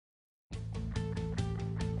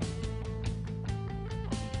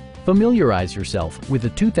Familiarize yourself with the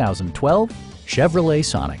 2012 Chevrolet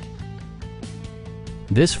Sonic.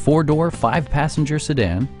 This four-door, five-passenger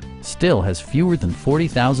sedan still has fewer than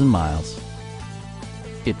 40,000 miles.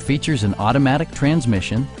 It features an automatic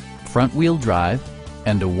transmission, front-wheel drive,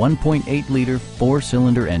 and a 1.8-liter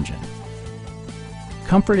four-cylinder engine.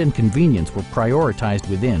 Comfort and convenience were prioritized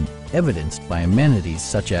within, evidenced by amenities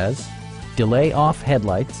such as delay-off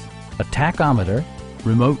headlights, a tachometer,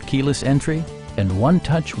 remote keyless entry, and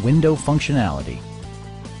one-touch window functionality.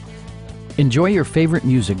 Enjoy your favorite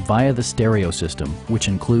music via the stereo system, which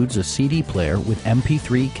includes a CD player with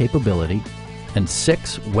MP3 capability and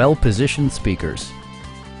 6 well-positioned speakers.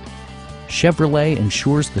 Chevrolet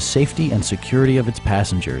ensures the safety and security of its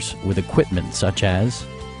passengers with equipment such as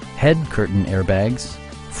head curtain airbags,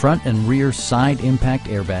 front and rear side impact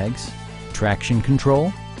airbags, traction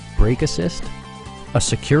control, brake assist, a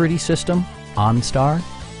security system, OnStar,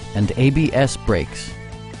 and ABS brakes.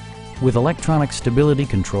 With electronic stability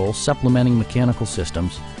control supplementing mechanical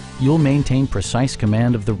systems, you'll maintain precise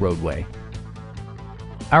command of the roadway.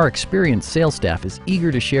 Our experienced sales staff is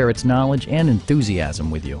eager to share its knowledge and enthusiasm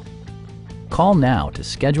with you. Call now to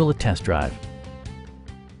schedule a test drive.